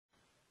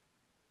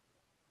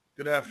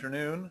Good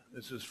afternoon.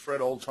 This is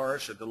Fred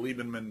Oltash at the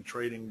Libanman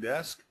Trading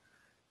Desk,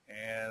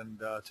 and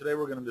today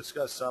we're going to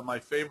discuss my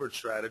favorite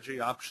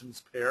strategy,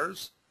 options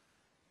pairs.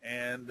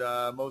 And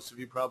most of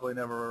you probably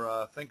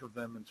never think of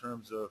them in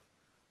terms of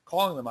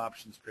calling them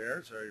options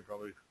pairs. Or you're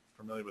probably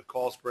familiar with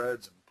call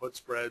spreads and put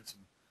spreads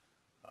and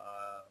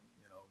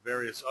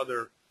various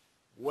other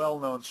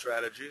well-known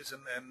strategies.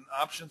 And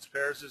options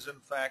pairs is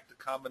in fact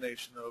a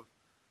combination of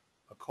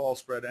a call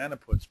spread and a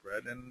put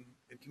spread, and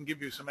it can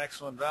give you some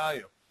excellent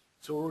value.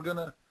 So we're going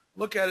to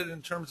look at it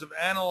in terms of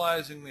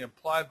analyzing the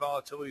implied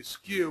volatility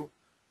skew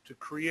to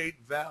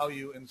create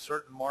value in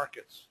certain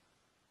markets.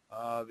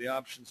 The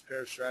options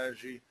pair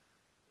strategy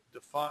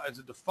is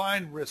a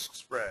defined risk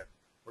spread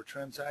where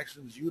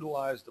transactions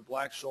utilize the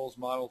Black-Scholes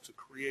model to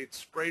create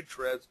spread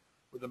trades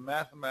with a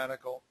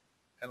mathematical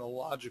and a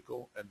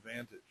logical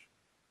advantage.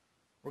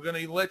 We're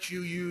going to let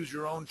you use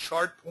your own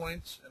chart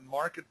points and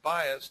market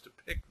bias to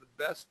pick the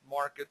best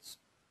markets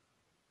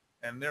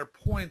and their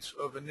points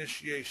of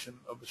initiation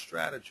of a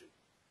strategy.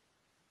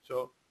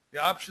 So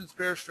the options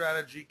pair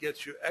strategy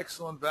gets you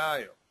excellent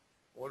value.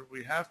 What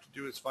we have to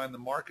do is find the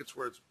markets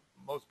where it's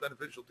most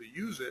beneficial to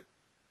use it,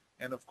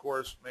 and of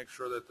course make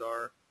sure that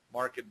our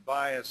market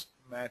bias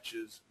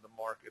matches the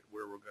market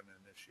where we're going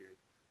to initiate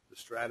the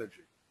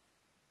strategy.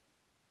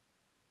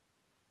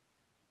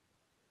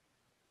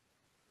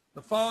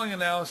 The following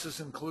analysis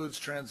includes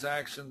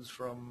transactions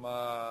from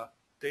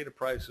data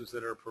prices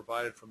that are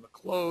provided from the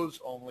close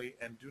only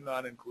and do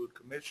not include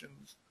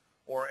commissions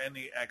or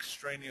any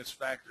extraneous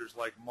factors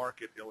like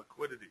market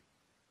illiquidity.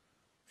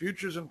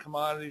 Futures and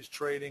commodities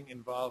trading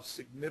involves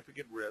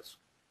significant risk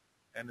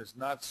and is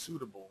not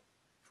suitable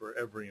for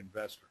every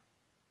investor.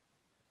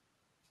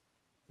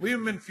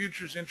 Libanman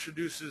Futures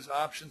introduces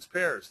options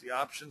pairs, the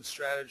options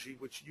strategy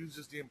which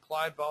uses the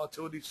implied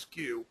volatility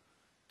skew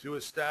to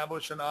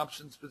establish an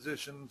options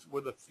position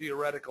with a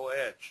theoretical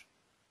edge.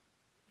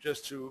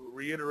 Just to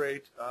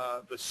reiterate,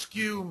 the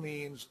skew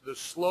means the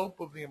slope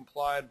of the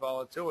implied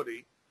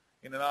volatility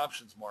in an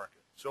options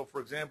market. So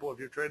for example, if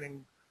you're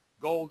trading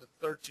gold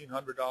at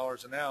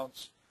 $1,300 an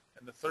ounce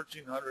and the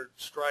 1,300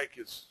 strike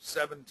is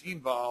 17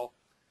 vol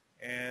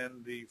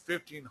and the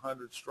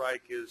 1,500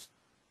 strike is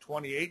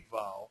 28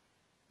 vol,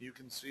 you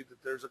can see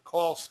that there's a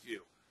call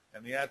skew,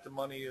 and the at the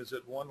money is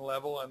at one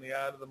level and the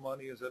out of the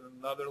money is at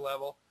another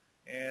level,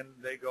 and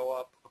they go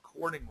up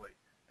accordingly,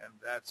 and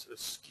that's a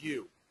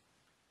skew.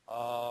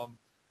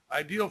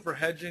 Ideal for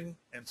hedging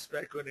and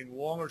speculating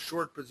long or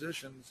short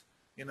positions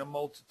in a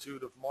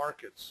multitude of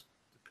markets.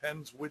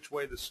 Depends which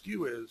way the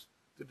skew is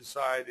to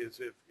decide if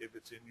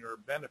it's in your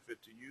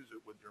benefit to use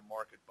it with your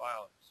market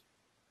bias.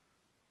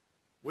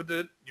 With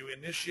it, you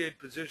initiate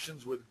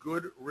positions with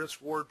good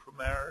risk-reward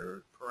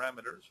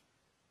parameters.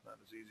 Not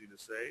as easy to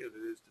say as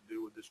it is to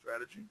do with this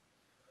strategy.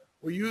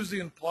 We use the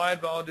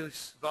implied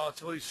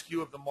volatility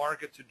skew of the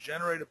market to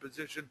generate a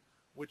position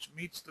which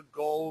meets the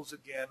goals,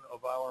 again,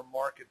 of our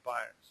market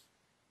bias.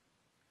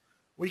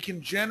 We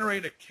can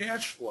generate a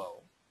cash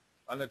flow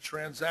on a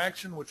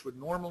transaction which would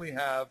normally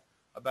have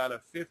about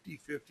a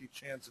 50-50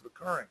 chance of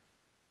occurring.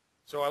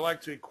 So I like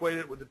to equate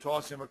it with the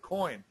tossing of a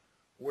coin,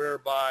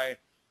 whereby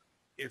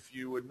if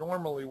you would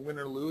normally win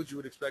or lose, you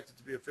would expect it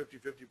to be a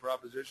 50-50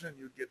 proposition, and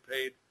you'd get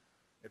paid.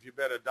 If you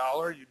bet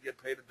 $1, you'd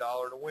get paid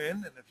 $1 to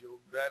win, and if you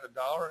bet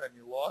 $1 and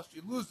you lost,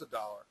 you'd lose the $1.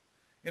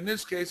 In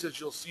this case, as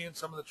you'll see in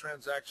some of the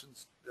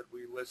transactions that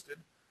we listed,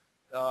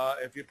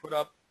 if you put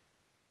up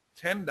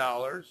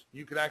 $10,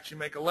 you could actually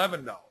make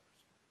 $11,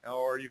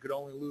 or you could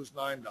only lose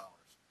 $9.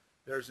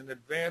 There's an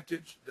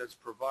advantage that's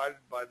provided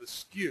by the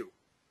skew.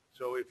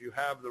 So if you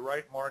have the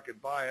right market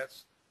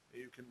bias,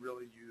 you can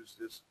really use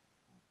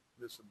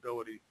this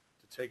ability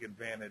to take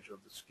advantage of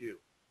the skew.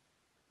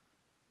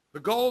 The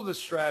goal of this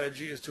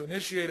strategy is to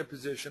initiate a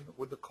position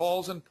with the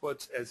calls and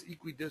puts as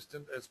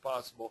equidistant as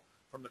possible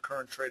from the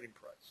current trading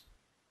price.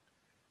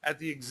 At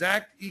the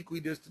exact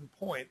equidistant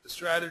point, the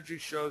strategy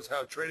shows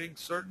how trading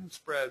certain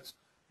spreads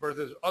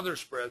versus other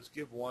spreads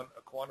give one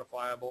a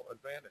quantifiable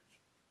advantage.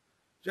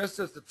 Just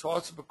as the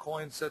toss of a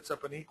coin sets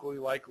up an equally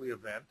likely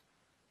event,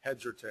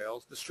 heads or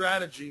tails, the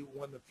strategy,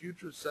 when the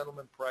futures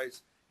settlement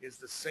price is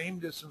the same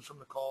distance from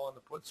the call and the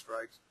put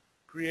strikes,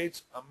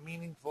 creates a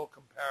meaningful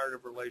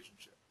comparative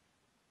relationship.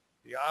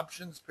 The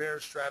options pair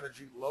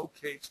strategy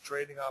locates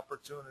trading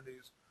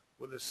opportunities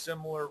with a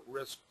similar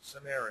risk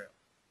scenario,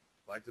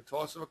 like the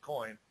toss of a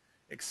coin,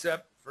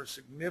 except for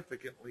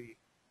significantly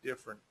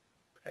different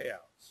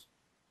payouts.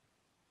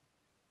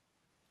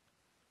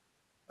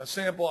 A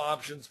sample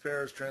options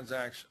pairs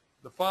transaction.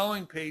 The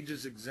following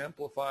pages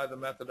exemplify the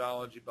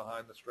methodology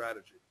behind the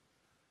strategy.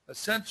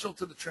 Essential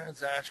to the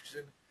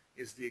transaction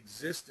is the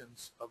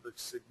existence of a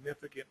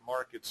significant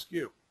market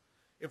skew.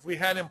 If we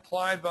had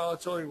implied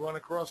volatility run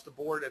across the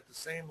board at the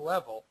same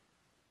level,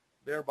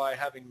 thereby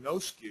having no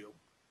skew,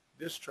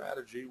 this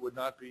strategy would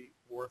not be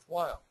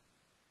worthwhile.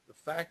 The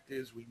fact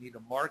is we need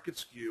a market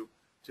skew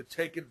to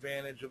take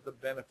advantage of the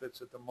benefits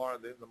that the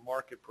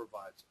market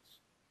provides us.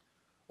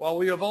 While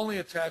we have only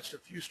attached a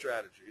few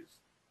strategies,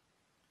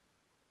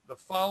 The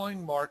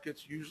following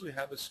markets usually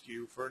have a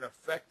skew for an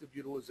effective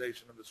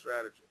utilization of the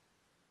strategy: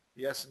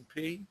 the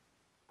S&P,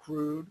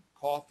 crude,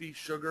 coffee,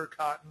 sugar,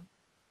 cotton,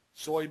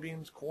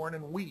 soybeans, corn,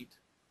 and wheat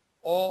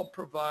all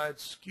provide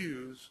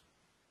skews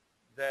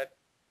that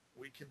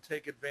we can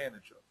take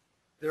advantage of.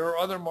 There are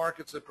other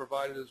markets that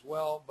provide it as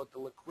well, but the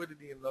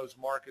liquidity in those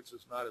markets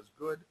is not as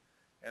good,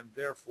 and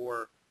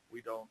therefore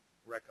we don't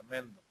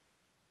recommend them.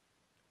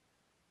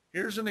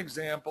 Here's an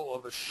example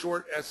of a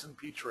short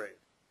S&P trade.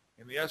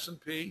 In the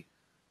S&P,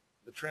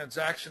 the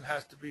transaction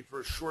has to be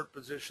for a short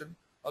position,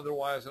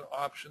 otherwise an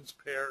options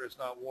pair is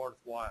not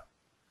worthwhile.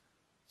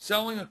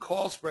 Selling a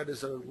call spread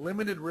is a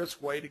limited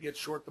risk way to get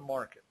short the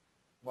market,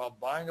 while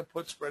buying a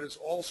put spread is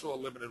also a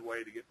limited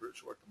way to get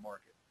short the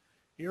market.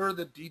 Here are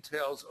the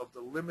details of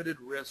the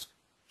limited risk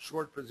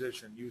short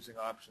position using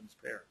options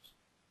pairs.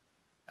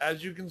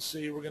 As you can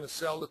see, we're going to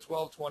sell the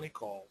 1220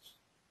 calls.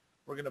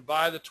 We're going to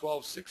buy the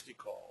 1260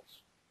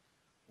 calls.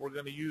 We're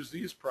going to use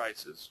these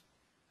prices,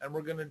 and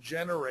we're going to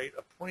generate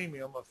a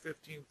premium of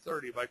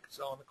 1530 by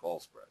selling the call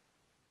spread.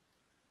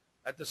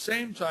 At the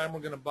same time,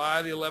 we're going to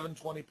buy the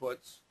 1120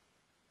 puts,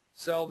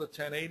 sell the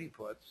 1080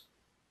 puts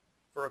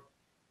for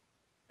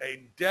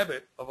a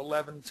debit of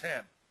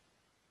 1110.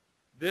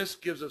 This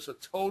gives us a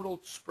total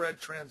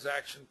spread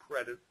transaction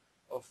credit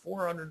of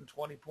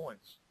 420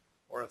 points,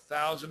 or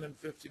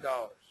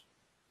 $1,050.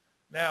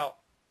 Now,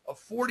 a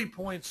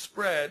 40-point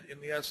spread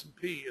in the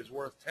S&P is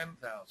worth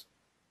 $10,000.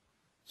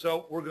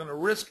 So we're going to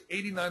risk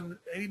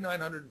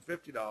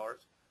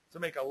 $8,950 to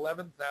make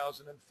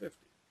 $11,050.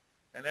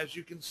 And as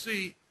you can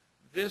see,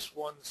 this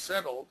one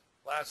settled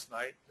last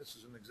night. This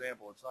is an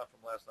example. It's not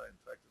from last night. In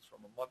fact, it's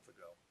from a month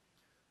ago.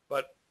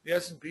 But the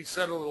S&P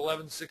settled at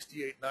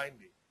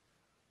 1168.90.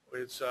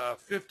 It's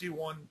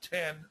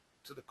 5110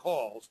 to the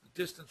calls. The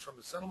distance from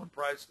the settlement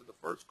price to the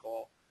first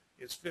call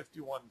is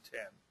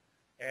 5110.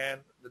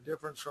 And the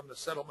difference from the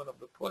settlement of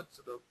the put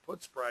to the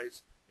puts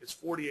price is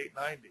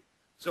 48.90.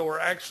 So we're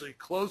actually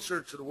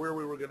closer to where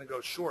we were going to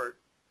go short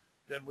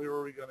than we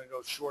were going to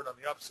go short on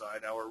the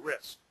upside, our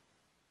risk.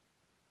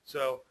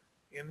 So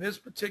in this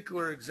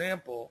particular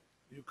example,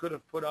 you could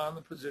have put on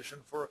the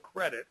position for a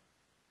credit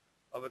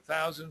of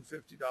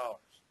 $1,050.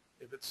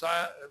 If it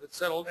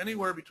settled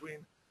anywhere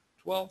between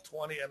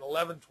 1220 and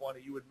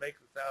 1120, you would make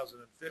the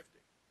 $1,050.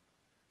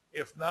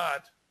 If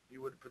not,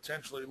 you would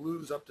potentially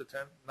lose up to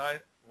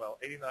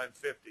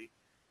 $89.50,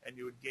 and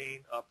you would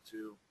gain up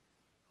to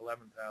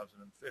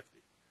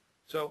 $11,050.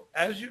 So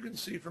as you can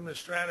see from this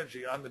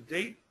strategy, on the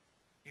date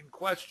in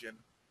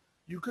question,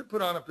 you could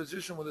put on a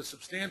position with a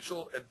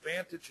substantial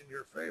advantage in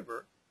your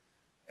favor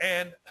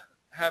and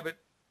have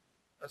it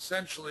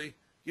essentially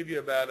give you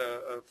about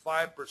a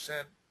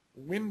 5%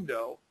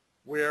 window,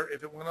 where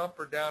if it went up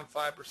or down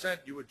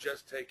 5%, you would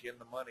just take in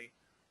the money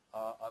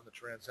on the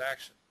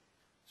transaction.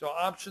 So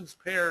options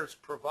pairs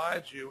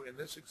provides you, in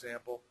this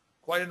example,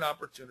 quite an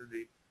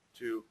opportunity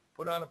to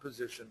put on a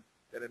position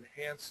that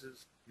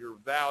enhances your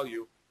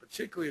value,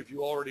 particularly if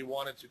you already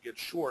wanted to get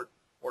short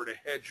or to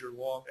hedge your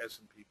long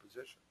S&P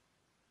position.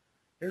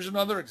 Here's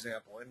another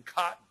example in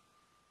cotton.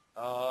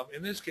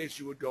 In this case,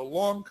 you would go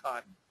long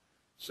cotton.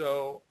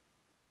 So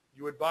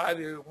you would buy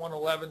the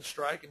 111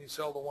 strike and you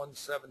sell the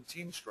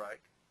 117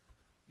 strike.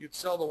 You'd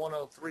sell the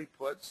 103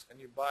 puts and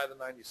you'd buy the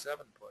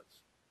 97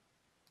 puts.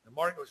 The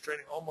market was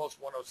trading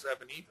almost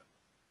 107 even.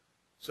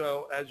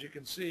 So as you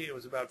can see, it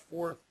was about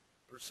 4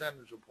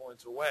 percentage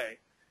points away.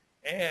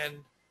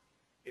 And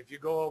if you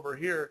go over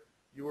here,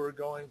 you were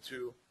going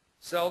to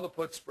sell the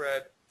put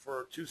spread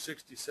for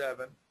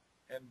 267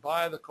 and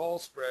buy the call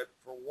spread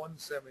for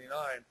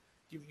 179,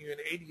 giving you an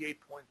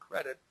 88-point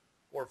credit,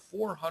 or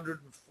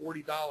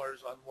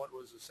 $440 on what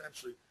was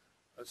essentially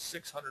a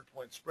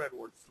 600-point spread,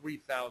 worth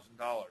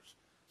 $3,000.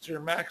 So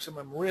your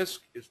maximum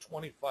risk is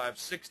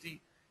 $25.60,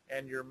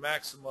 and your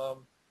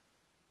maximum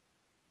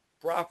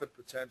profit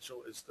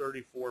potential is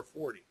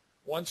 $34.40.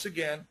 Once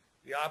again,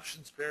 the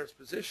options pairs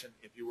position,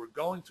 if you were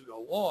going to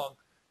go long,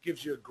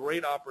 gives you a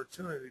great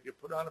opportunity to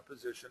put on a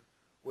position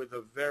with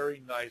a very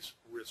nice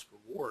risk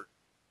reward.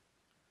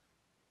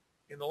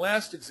 In the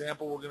last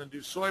example, we're going to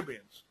do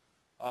soybeans.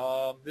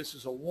 This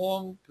is a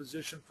long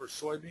position for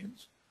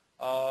soybeans.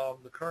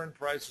 The current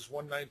price is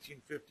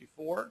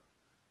 $119.54.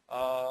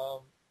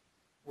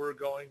 We're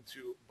going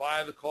to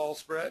buy the call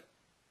spread.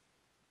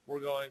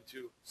 We're going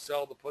to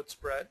sell the put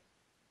spread.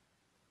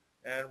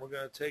 And we're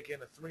going to take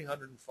in a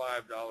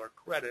 $305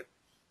 credit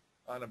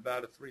on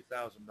about a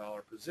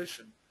 $3,000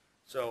 position.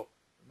 So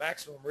the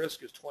maximum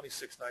risk is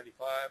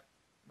 $26.95.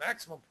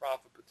 Maximum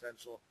profit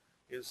potential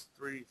is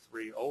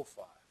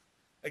 $33.05.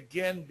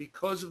 Again,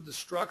 because of the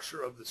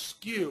structure of the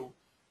skew,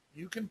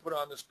 you can put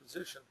on this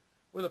position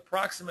with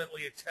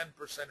approximately a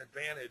 10%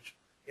 advantage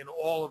in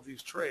all of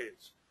these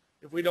trades.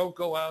 If we don't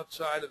go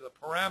outside of the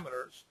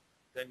parameters,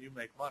 then you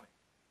make money.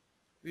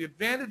 The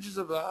advantages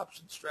of the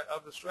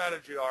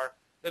strategy are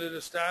that it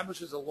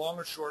establishes a long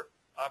or short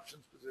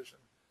options position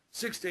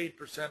 6 to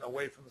 8%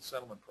 away from the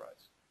settlement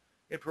price.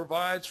 It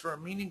provides for a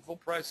meaningful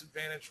price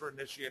advantage for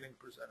initiating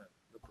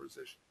the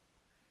position.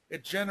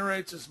 It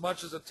generates as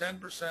much as a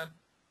 10%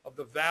 of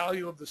the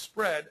value of the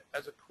spread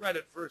as a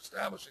credit for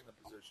establishing the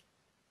position.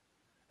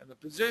 And the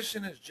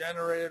position is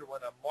generated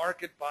when a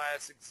market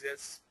bias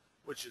exists,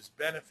 which is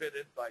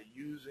benefited by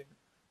using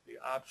the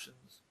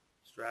options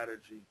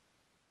strategy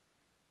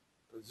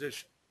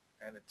position,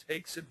 and it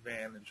takes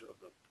advantage of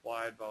the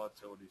implied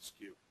volatility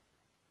skew.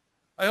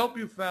 I hope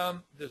you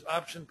found this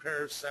option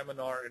pairs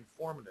seminar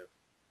informative.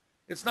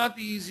 It's not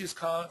the easiest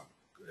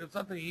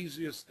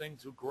thing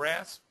to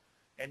grasp,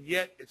 and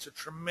yet it's a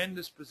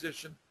tremendous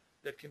position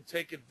that can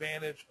take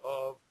advantage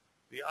of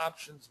the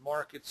options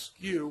market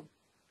skew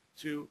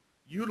to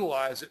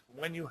utilize it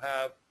when you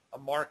have a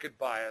market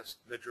bias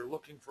that you're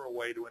looking for a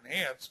way to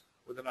enhance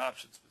with an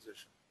options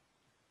position.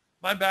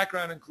 My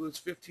background includes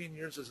 15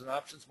 years as an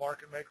options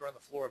market maker on the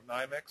floor of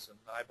NYMEX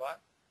and NYBOT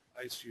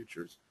ICE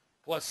Futures,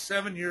 plus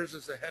 7 years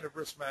as the head of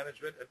risk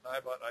management at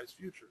NYBOT ICE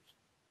Futures.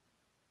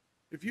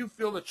 If you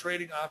feel that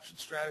trading option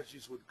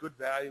strategies with good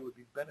value would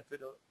be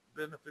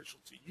beneficial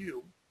to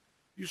you,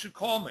 you should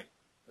call me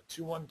at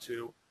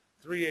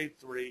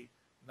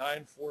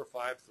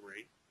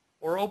 212-383-9453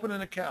 or open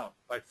an account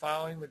by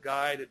following the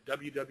guide at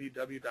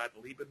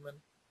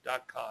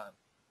www.libanman.com.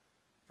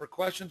 For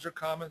questions or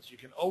comments, you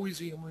can always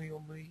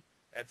email me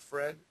at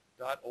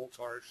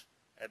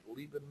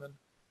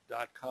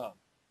fred.oltash@libanman.com.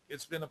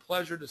 It's been a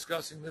pleasure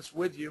discussing this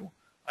with you.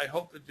 I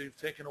hope that you've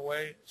taken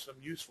away some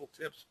useful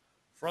tips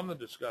from the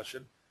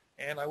discussion,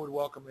 and I would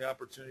welcome the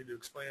opportunity to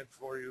explain it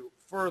for you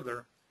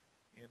further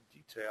in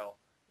detail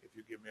if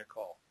you give me a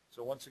call.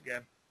 So once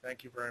again,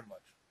 thank you very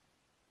much.